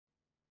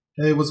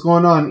Hey, what's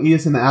going on?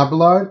 Edithson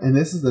Abelard, and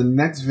this is the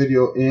next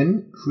video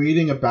in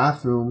creating a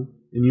bathroom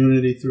in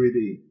Unity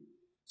 3D.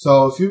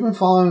 So if you've been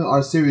following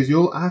our series,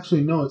 you'll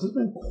actually know there's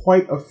been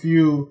quite a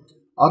few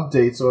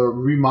updates or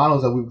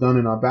remodels that we've done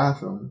in our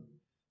bathroom.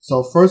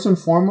 So first and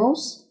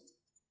foremost,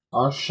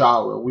 our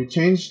shower. We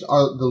changed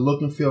the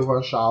look and feel of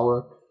our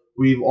shower.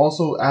 We've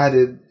also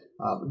added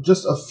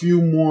just a few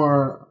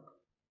more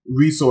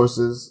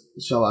resources,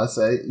 shall I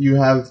say. You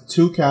have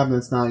two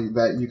cabinets now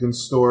that you can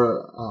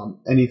store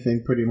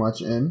anything pretty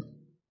much in.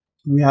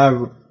 We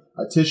have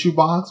a tissue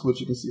box,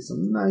 which you can see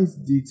some nice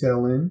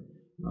detail in.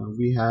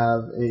 We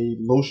have a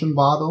lotion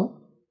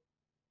bottle.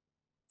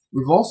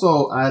 We've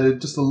also added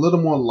just a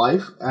little more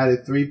life,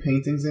 added 3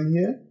 paintings in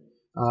here.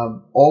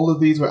 All of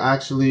these were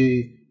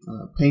actually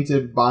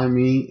painted by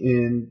me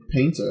in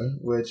Painter,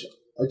 which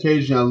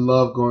occasionally I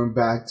love going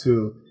back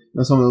to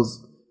some of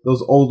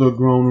those older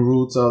grown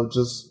roots of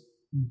just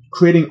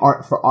creating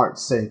art for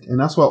art's sake. And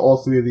that's what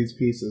all 3 of these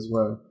pieces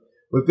were.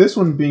 With this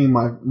one being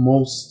my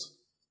most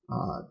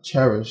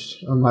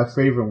cherished, or my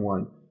favorite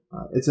one.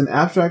 It's an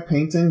abstract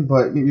painting,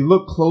 but if you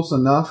look close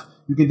enough,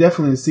 you can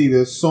definitely see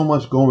there's so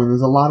much going.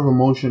 There's a lot of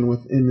emotion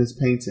within this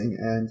painting,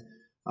 and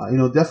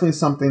definitely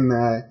something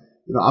that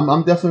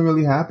I'm definitely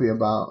really happy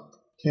about.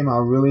 Came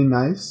out really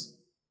nice.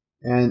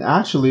 And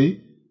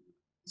actually,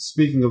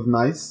 speaking of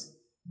nice,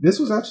 this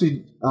was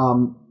actually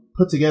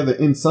put together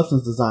in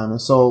Substance Designer.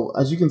 So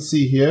as you can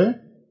see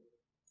here,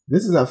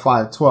 this is at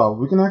 512.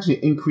 We can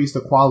actually increase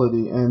the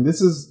quality, and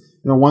this is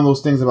one of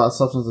those things about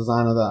Substance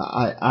Designer that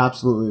I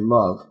absolutely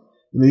love.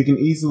 You can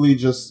easily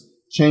just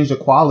change the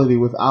quality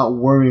without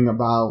worrying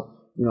about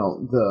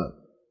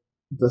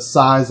the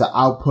size, the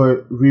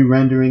output,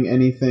 re-rendering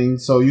anything.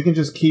 So you can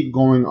just keep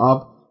going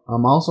up. I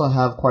also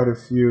have quite a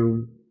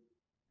few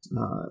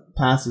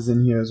passes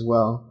in here as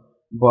well,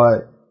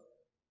 but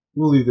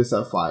we'll leave this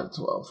at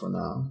 512 for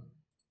now.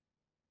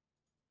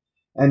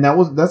 And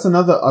that's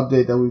another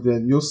update that we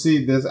did. You'll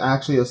see there's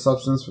actually a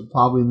substance for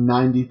probably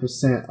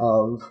 90%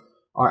 of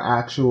our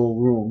actual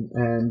room.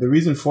 And the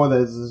reason for that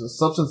is a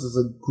substance is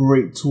a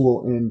great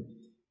tool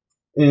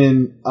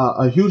in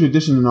a huge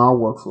addition in our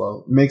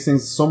workflow. It makes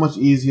things so much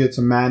easier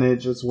to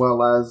manage, as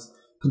well as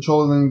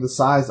controlling the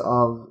size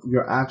of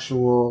your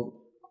actual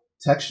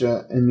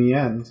texture in the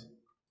end.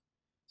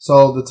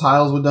 So the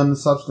tiles were done in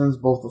Substance,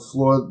 both the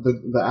floor,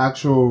 the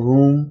actual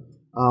room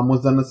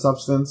was done in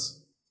Substance.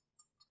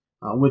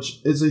 Which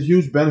is a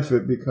huge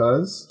benefit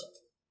because,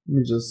 let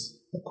me just,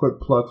 a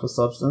quick plug for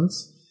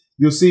Substance.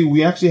 You'll see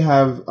we actually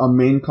have a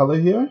main color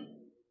here.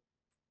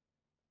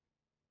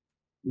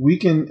 We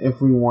can,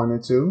 if we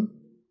wanted to,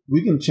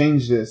 we can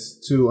change this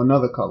to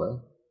another color,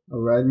 a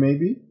red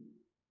maybe,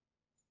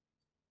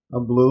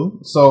 a blue.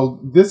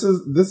 So this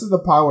is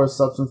the power of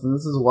Substance, and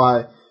this is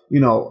why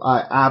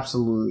I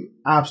absolutely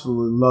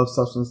love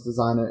Substance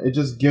Designer. It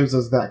just gives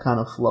us that kind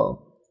of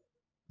flow.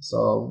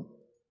 So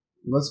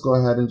let's go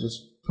ahead and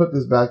just put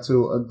this back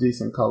to a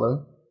decent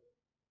color.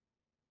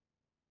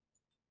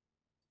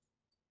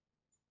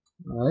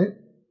 All right.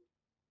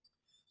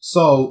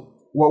 So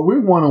what we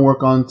want to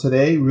work on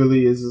today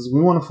really is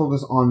we want to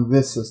focus on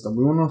this system.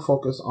 We want to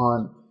focus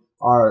on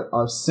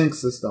our sink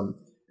system.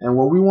 And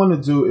what we want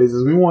to do is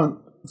we want,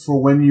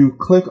 for when you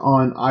click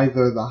on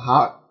either the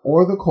hot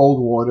or the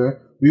cold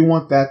water, we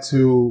want that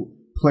to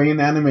play an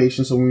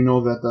animation so we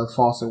know that the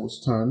faucet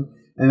was turned.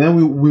 And then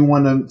we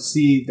want to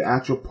see the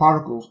actual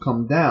particles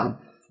come down.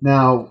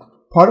 Now,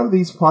 part of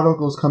these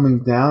particles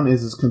coming down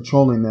is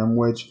controlling them,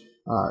 which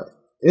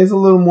is a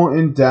little more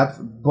in depth,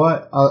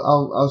 but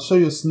I'll show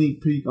you a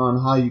sneak peek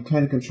on how you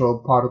can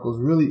control particles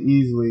really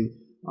easily,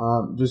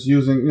 just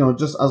using,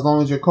 just as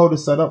long as your code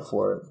is set up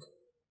for it.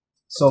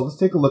 So let's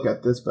take a look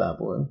at this bad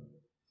boy.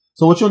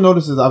 So what you'll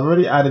notice is I've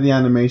already added the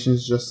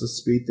animations just to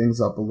speed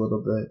things up a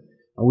little bit.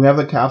 We have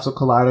the capsule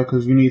collider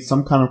because you need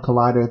some kind of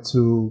collider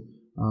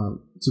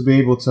to be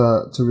able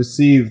to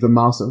receive the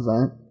mouse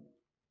event.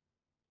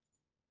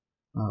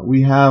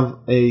 We have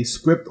a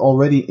script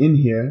already in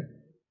here,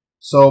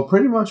 so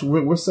pretty much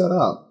we're set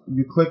up.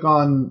 You click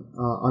on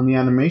the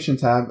animation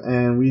tab,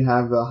 and we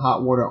have the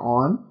hot water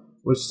on,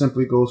 which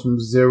simply goes from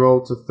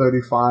 0 to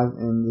 35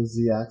 in the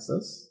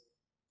z-axis,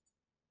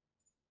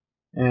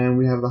 and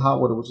we have the hot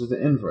water, which is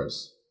the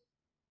inverse.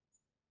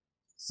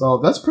 So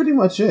that's pretty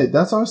much it.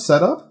 That's our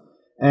setup,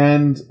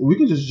 and we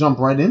can just jump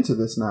right into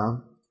this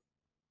now.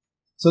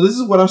 So this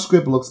is what our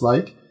script looks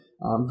like.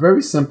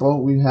 Very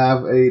simple. We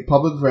have a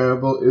public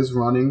variable is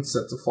running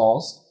set to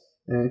false,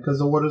 and because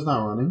the water is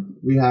not running.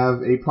 We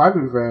have a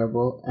private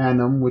variable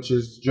anim, which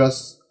is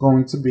just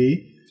going to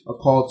be a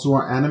call to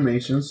our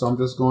animation. So I'm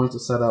just going to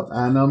set up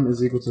anim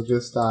is equal to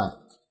this dot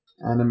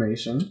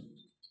animation,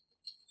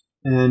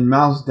 and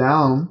mouse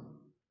down.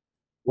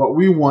 What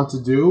we want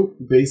to do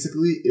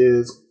basically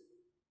is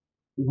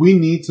we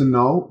need to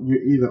know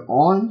you're either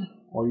on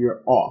or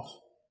you're off.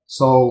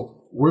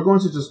 So we're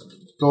going to just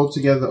throw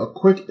together a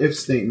quick if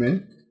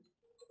statement.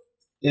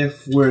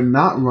 If we're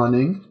not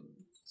running,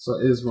 so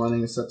is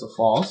running is set to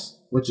false,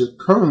 which it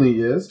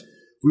currently is,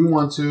 we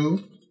want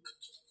to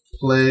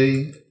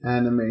play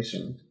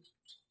animation.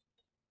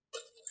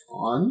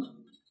 on,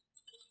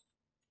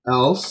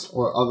 else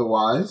or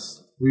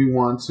otherwise, we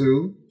want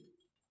to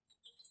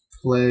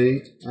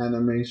play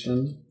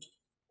animation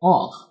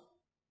off.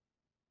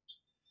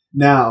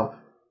 Now,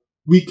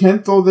 we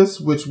can throw this,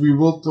 which we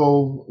will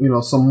throw,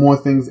 some more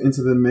things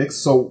into the mix.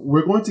 So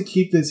we're going to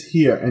keep this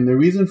here. And the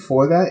reason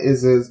for that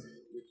is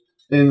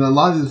in a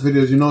lot of these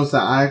videos, you notice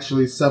that I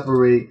actually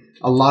separate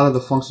a lot of the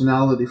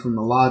functionality from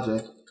the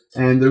logic.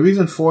 And the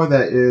reason for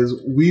that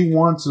is we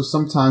want to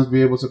sometimes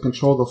be able to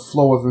control the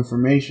flow of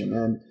information.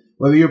 And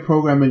whether you're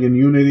programming in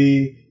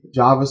Unity,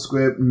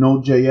 JavaScript,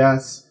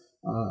 Node.js,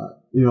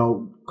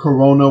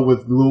 Corona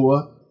with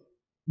Lua,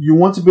 you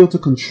want to be able to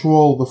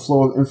control the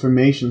flow of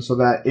information so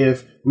that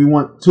if we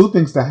want two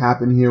things to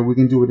happen here, we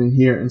can do it in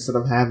here instead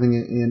of having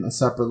it in a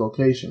separate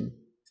location.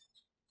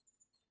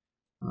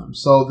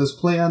 So this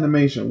play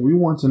animation, we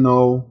want to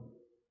know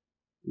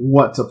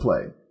what to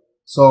play.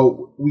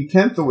 So we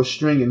can throw a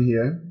string in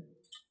here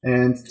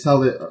and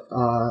tell it,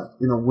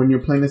 when you're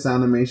playing this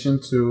animation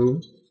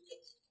to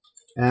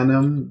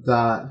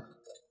anim.blend,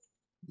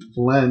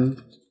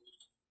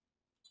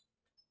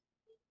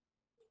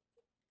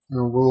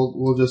 and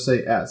we'll just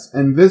say S.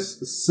 And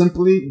this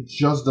simply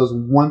just does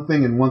one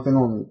thing and one thing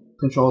only,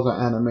 controls our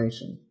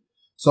animation.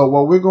 So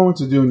what we're going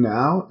to do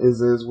now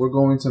is we're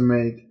going to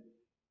make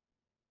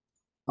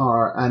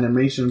our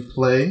animation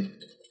play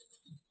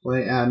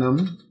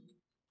anim,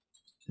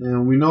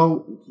 and we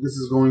know this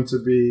is going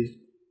to be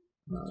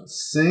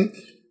sync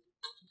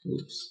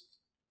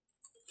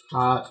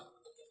hot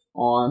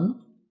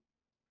on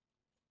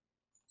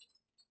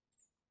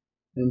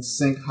and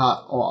sync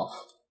hot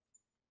off.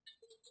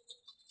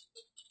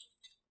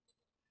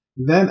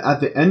 Then at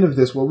the end of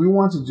this, what we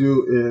want to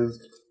do is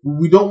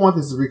we don't want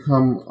this to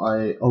become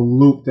a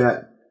loop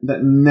that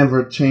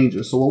never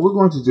changes. So what we're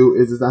going to do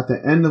is at the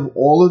end of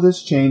all of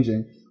this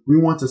changing, we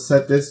want to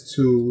set this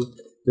to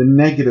the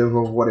negative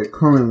of what it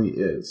currently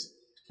is.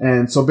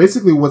 And so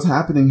basically what's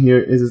happening here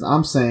is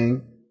I'm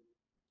saying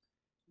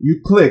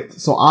you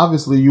clicked, so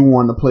obviously you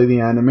want to play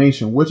the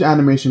animation. Which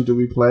animation do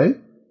we play?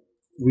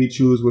 We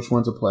choose which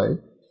one to play.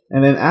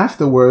 And then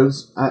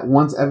afterwards,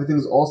 once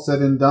everything's all said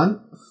and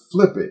done,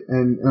 flip it.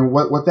 And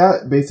what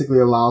that basically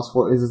allows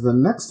for is the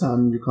next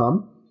time you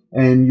come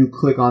and you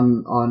click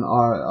on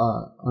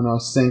our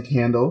sync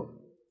handle,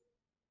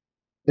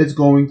 it's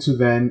going to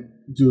then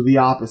do the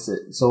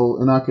opposite. So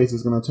in our case,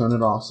 it's going to turn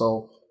it off.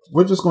 So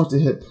we're just going to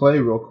hit play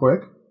real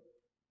quick.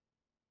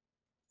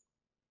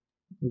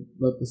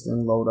 Let this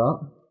thing load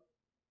up.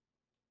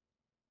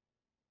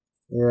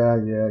 Yeah.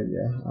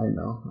 I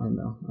know.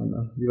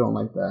 You don't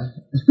like that.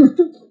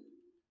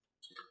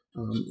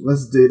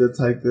 Let's data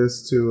type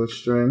this to a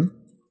string.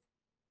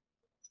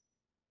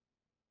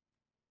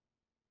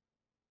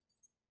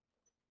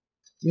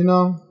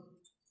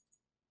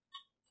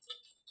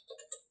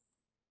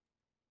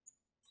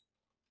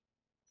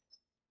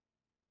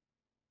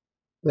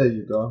 There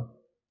you go.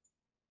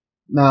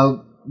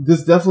 Now,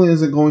 this definitely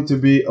isn't going to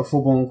be a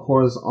full-blown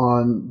course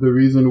on the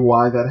reason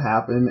why that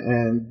happened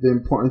and the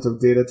importance of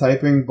data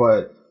typing,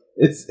 but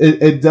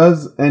it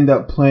does end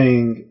up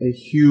playing a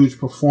huge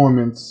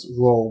performance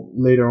role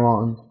later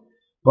on.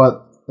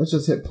 But let's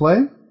just hit play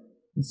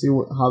and see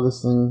how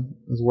this thing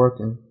is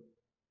working.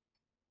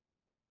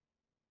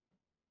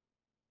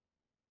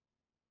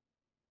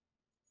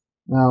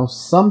 Now,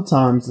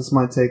 sometimes this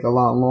might take a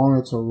lot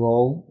longer to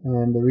roll,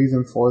 and the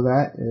reason for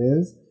that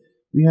is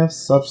we have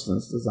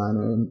Substance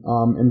Designer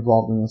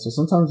involved in this. So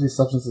sometimes these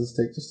substances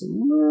take just a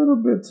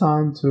little bit of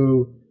time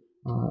to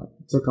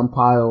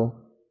compile.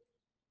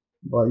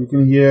 But you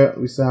can hear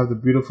we still have the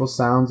beautiful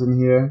sounds in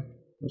here,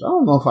 which I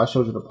don't know if I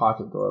showed you the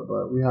pocket door,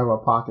 but we have our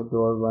pocket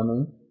door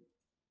running.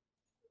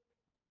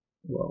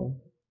 Well,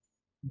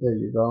 there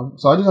you go.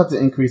 So I just have to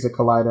increase the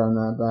collider on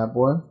that bad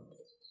boy.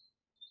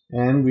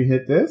 And we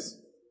hit this,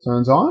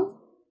 turns on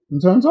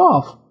and turns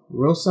off.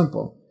 Real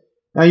simple.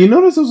 Now you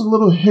notice there was a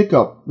little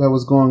hiccup that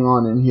was going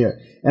on in here.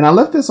 And I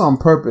left this on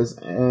purpose.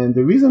 And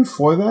the reason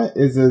for that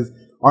is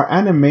our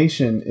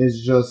animation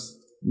is just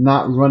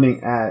not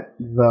running at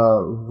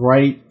the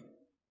right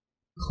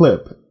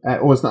clip,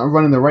 or it's not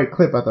running the right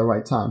clip at the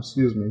right time,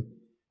 excuse me.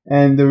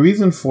 And the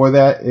reason for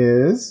that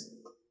is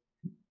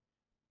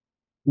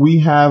we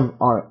have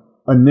our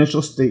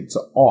initial state to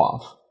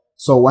off.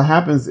 So what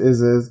happens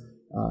is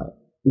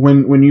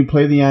when you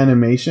play the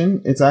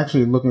animation, it's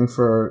actually looking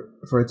for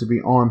it to be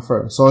on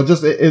first. So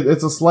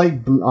it's a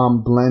slight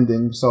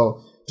blending.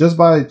 So just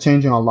by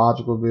changing our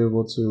logic, we'll be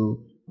able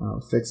to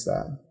fix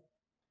that.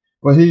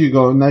 But here you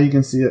go. Now you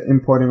can see it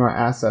importing our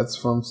assets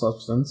from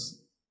Substance.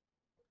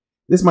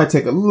 This might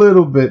take a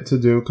little bit to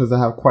do because I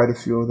have quite a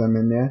few of them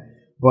in there.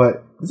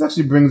 But this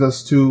actually brings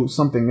us to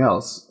something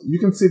else. You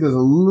can see there's a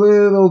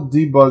little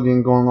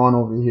debugging going on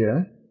over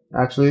here.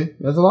 Actually,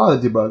 there's a lot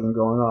of debugging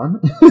going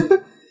on.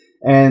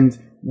 And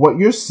what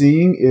you're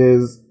seeing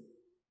is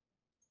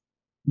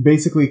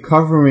basically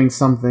covering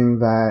something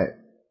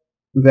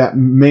that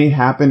may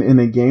happen in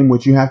a game,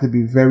 which you have to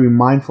be very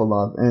mindful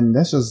of, and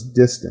that's just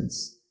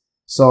distance.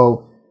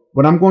 So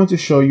what I'm going to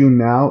show you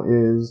now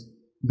is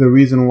the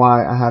reason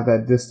why I have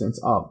that distance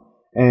up.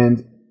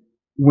 And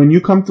when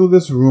you come through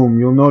this room,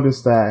 you'll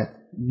notice that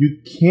you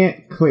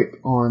can't click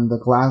on the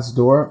glass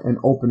door and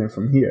open it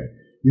from here.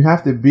 You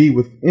have to be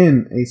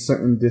within a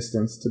certain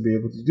distance to be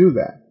able to do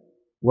that.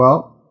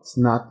 Well, it's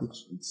not the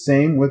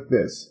same with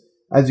this.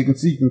 As you can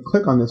see, you can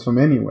click on this from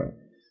anywhere.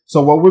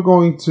 So what we're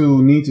going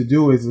to need to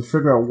do is to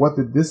figure out what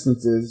the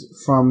distance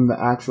is from the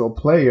actual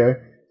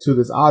player to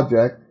this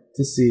object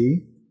to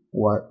see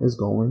what is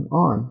going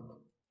on.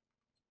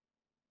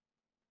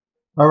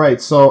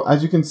 Alright, so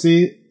as you can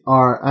see,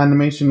 our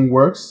animation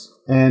works,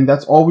 and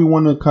that's all we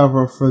want to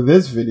cover for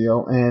this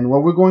video. And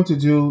what we're going to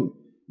do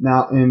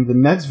now in the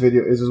next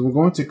video is we're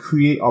going to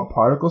create our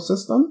particle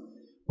system.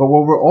 But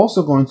what we're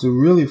also going to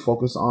really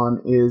focus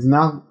on is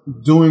now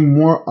doing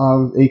more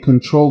of a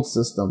controlled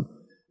system.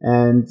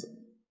 And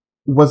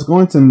what's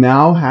going to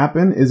now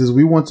happen is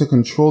we want to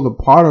control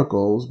the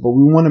particles, but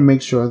we want to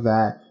make sure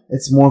that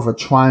it's more of a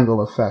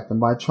triangle effect. And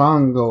by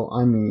triangle,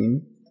 I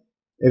mean,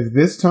 if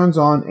this turns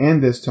on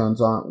and this turns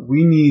on,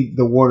 we need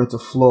the water to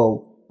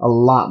flow a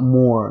lot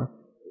more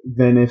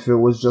than if it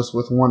was just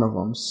with one of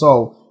them.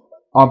 So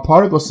our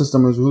particle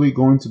system is really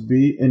going to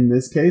be, in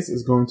this case,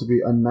 is going to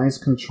be a nice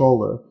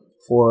controller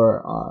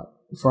for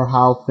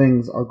how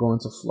things are going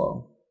to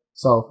flow.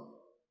 So,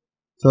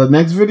 till the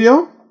next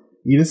video,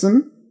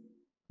 Edithson,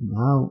 I'm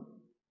out.